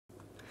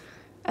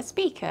A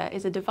speaker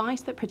is a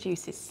device that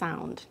produces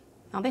sound.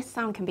 Now this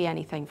sound can be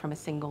anything from a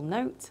single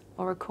note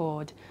or a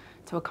chord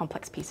to a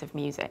complex piece of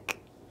music.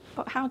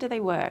 But how do they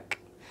work?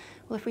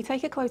 Well, if we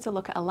take a closer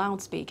look at a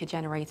loudspeaker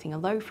generating a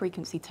low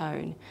frequency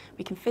tone,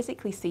 we can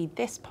physically see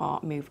this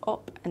part move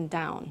up and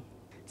down.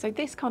 So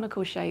this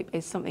conical shape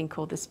is something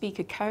called the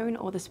speaker cone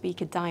or the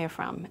speaker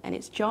diaphragm, and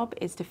its job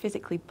is to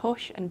physically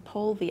push and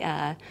pull the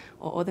air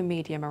or other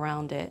medium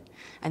around it,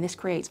 and this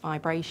creates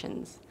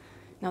vibrations.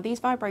 Now these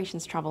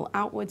vibrations travel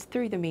outwards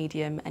through the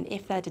medium, and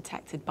if they're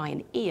detected by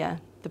an ear,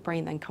 the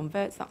brain then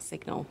converts that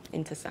signal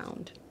into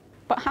sound.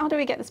 But how do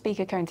we get the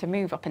speaker cone to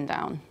move up and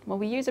down? Well,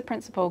 we use a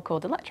principle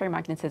called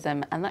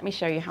electromagnetism, and let me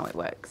show you how it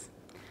works.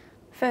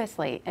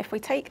 Firstly, if we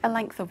take a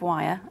length of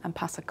wire and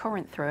pass a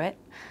current through it,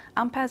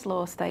 Ampere's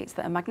law states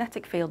that a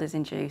magnetic field is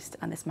induced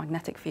and this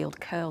magnetic field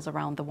curls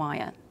around the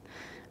wire.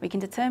 We can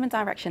determine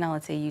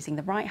directionality using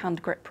the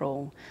right-hand grip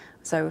rule.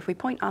 So if we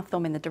point our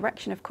thumb in the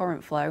direction of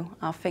current flow,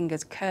 our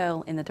fingers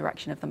curl in the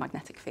direction of the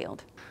magnetic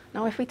field.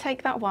 Now if we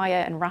take that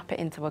wire and wrap it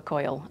into a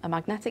coil, a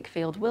magnetic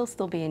field will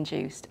still be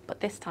induced, but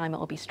this time it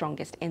will be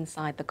strongest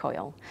inside the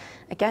coil.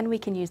 Again, we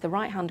can use the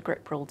right-hand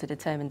grip rule to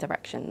determine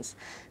directions.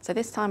 So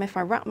this time if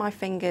I wrap my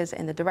fingers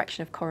in the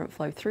direction of current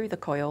flow through the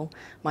coil,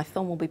 my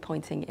thumb will be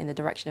pointing in the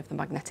direction of the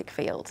magnetic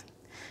field.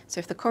 So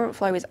if the current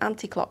flow is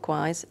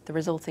anti-clockwise, the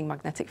resulting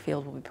magnetic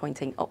field will be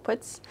pointing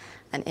upwards,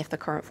 and if the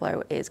current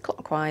flow is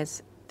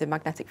clockwise, the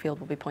magnetic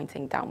field will be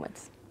pointing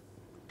downwards.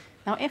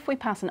 Now if we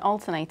pass an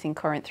alternating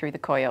current through the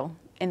coil,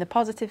 in the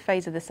positive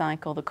phase of the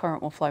cycle the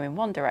current will flow in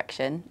one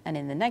direction, and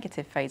in the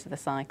negative phase of the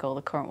cycle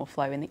the current will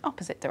flow in the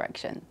opposite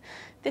direction.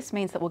 This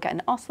means that we'll get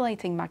an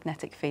oscillating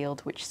magnetic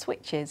field which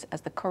switches as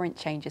the current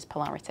changes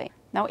polarity.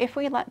 Now if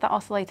we let the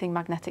oscillating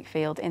magnetic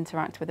field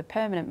interact with a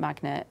permanent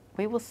magnet,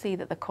 we will see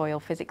that the coil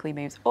physically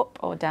moves up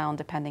or down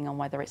depending on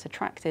whether it's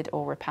attracted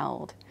or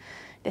repelled.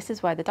 This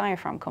is where the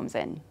diaphragm comes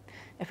in.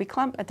 If we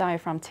clamp a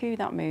diaphragm to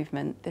that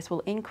movement, this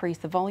will increase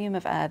the volume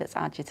of air that's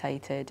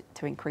agitated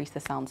to increase the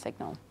sound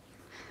signal.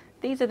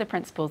 These are the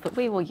principles that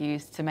we will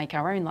use to make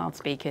our own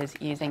loudspeakers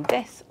using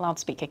this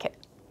loudspeaker kit.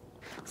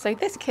 So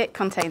this kit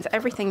contains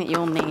everything that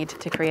you'll need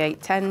to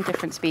create 10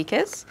 different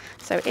speakers.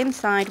 So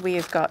inside we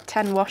have got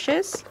 10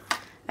 washers,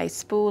 a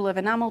spool of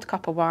enamelled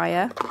copper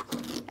wire,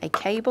 a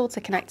cable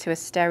to connect to a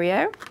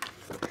stereo,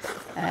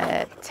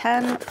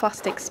 10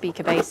 plastic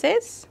speaker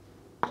bases,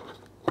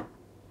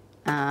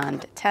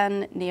 and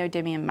 10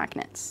 neodymium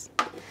magnets.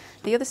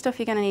 The other stuff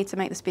you're going to need to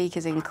make the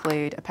speakers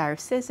include a pair of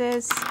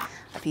scissors,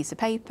 a piece of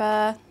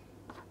paper,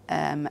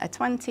 a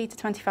 20 to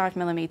 25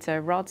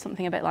 millimeter rod,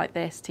 something a bit like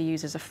this, to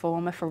use as a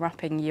former for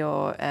wrapping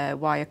your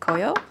wire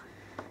coil,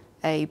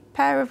 a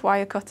pair of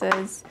wire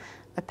cutters,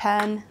 a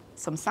pen,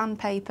 some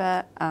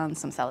sandpaper and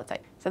some sellotape.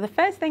 So the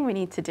first thing we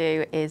need to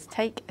do is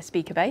take a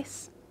speaker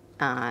base,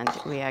 and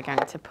we are going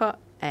to put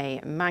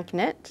a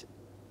magnet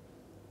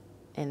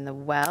in the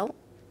well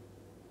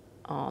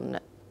on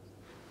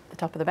the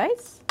top of the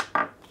base,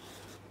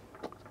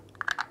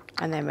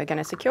 and then we're going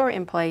to secure it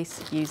in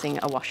place using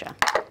a washer.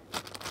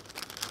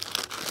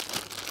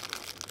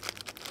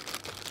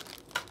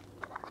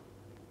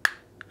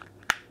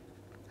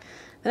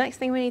 The next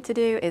thing we need to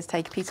do is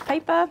take a piece of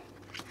paper,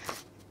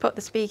 put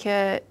the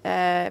speaker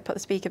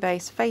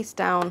base face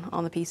down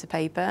on the piece of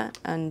paper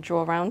and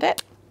draw around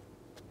it.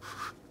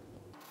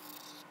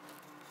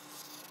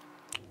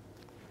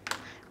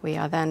 We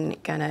are then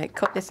going to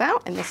cut this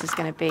out, and this is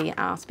going to be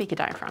our speaker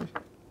diaphragm.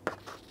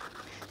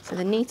 So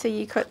the neater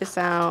you cut this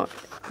out,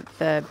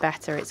 the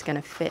better it's going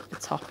to fit the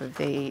top of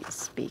the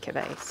speaker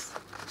base.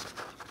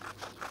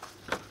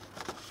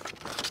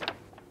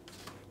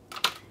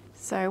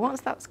 So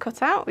once that's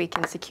cut out, we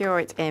can secure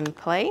it in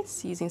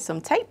place using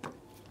some tape.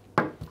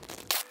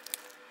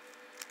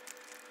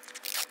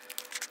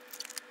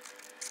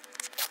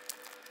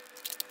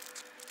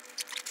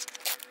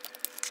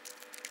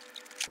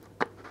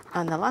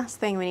 And the last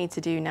thing we need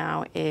to do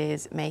now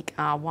is make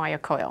our wire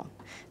coil.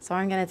 So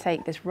I'm going to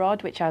take this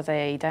rod, which has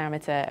a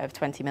diameter of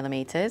 20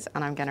 millimeters,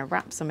 and I'm going to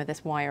wrap some of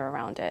this wire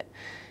around it.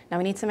 Now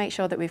we need to make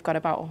sure that we've got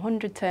about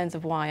 100 turns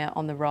of wire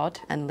on the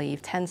rod and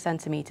leave 10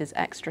 centimeters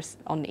extra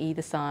on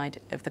either side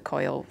of the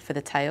coil for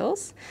the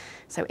tails.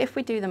 So if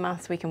we do the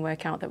maths, we can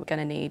work out that we're going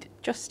to need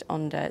just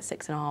under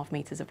 6.5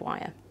 meters of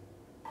wire.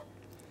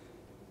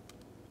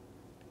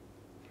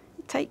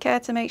 Take care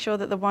to make sure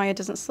that the wire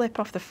doesn't slip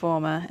off the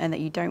former and that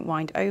you don't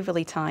wind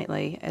overly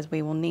tightly, as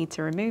we will need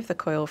to remove the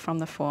coil from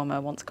the former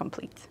once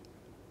complete.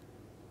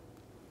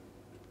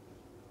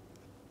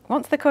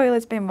 Once the coil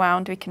has been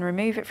wound, we can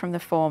remove it from the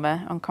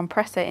former and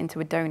compress it into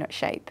a donut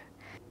shape.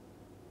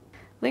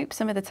 Loop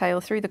some of the tail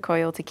through the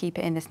coil to keep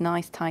it in this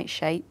nice tight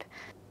shape.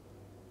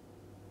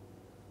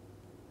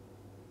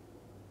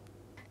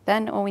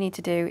 Then all we need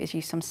to do is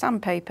use some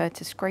sandpaper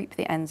to scrape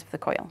the ends of the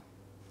coil.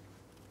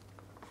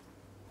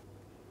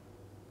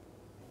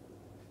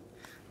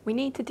 We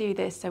need to do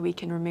this so we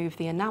can remove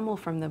the enamel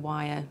from the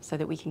wire so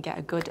that we can get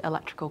a good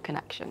electrical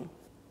connection.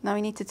 Now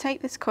we need to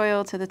take this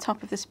coil to the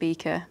top of the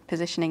speaker,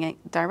 positioning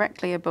it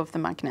directly above the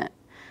magnet.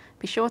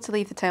 Be sure to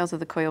leave the tails of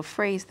the coil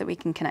free so that we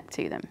can connect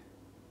to them.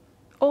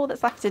 all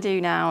that's left to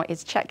do now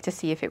is check to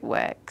see if it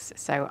works.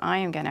 So I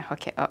am going to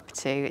hook it up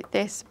to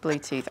this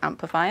Bluetooth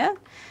amplifier,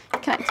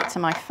 connect it to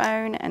my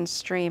phone and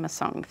stream a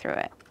song through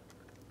it.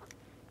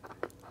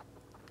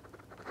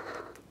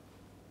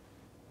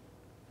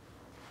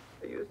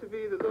 I used to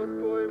be the lost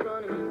boy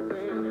running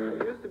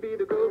insane. I used to be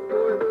the ghost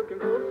boy looking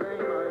for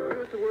fame. I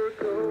used to work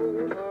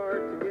so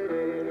hard to get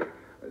it,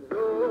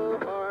 so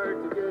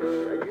hard to get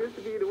it. I used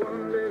to be the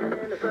one living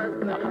in the fast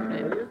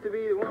lane. I used to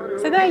be the one.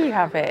 So there you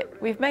have it.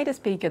 We've made a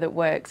speaker that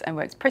works and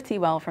works pretty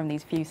well from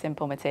these few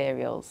simple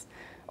materials.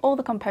 All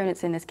the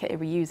components in this kit are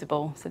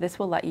reusable, so this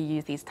will let you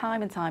use these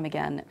time and time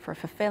again for a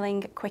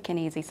fulfilling, quick and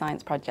easy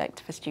science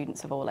project for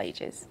students of all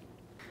ages.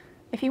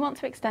 If you want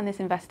to extend this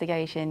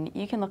investigation,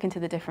 you can look into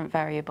the different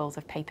variables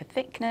of paper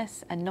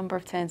thickness and number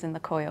of turns in the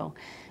coil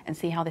and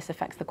see how this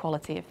affects the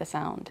quality of the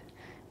sound.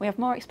 We have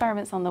more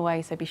experiments on the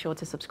way, so be sure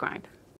to subscribe.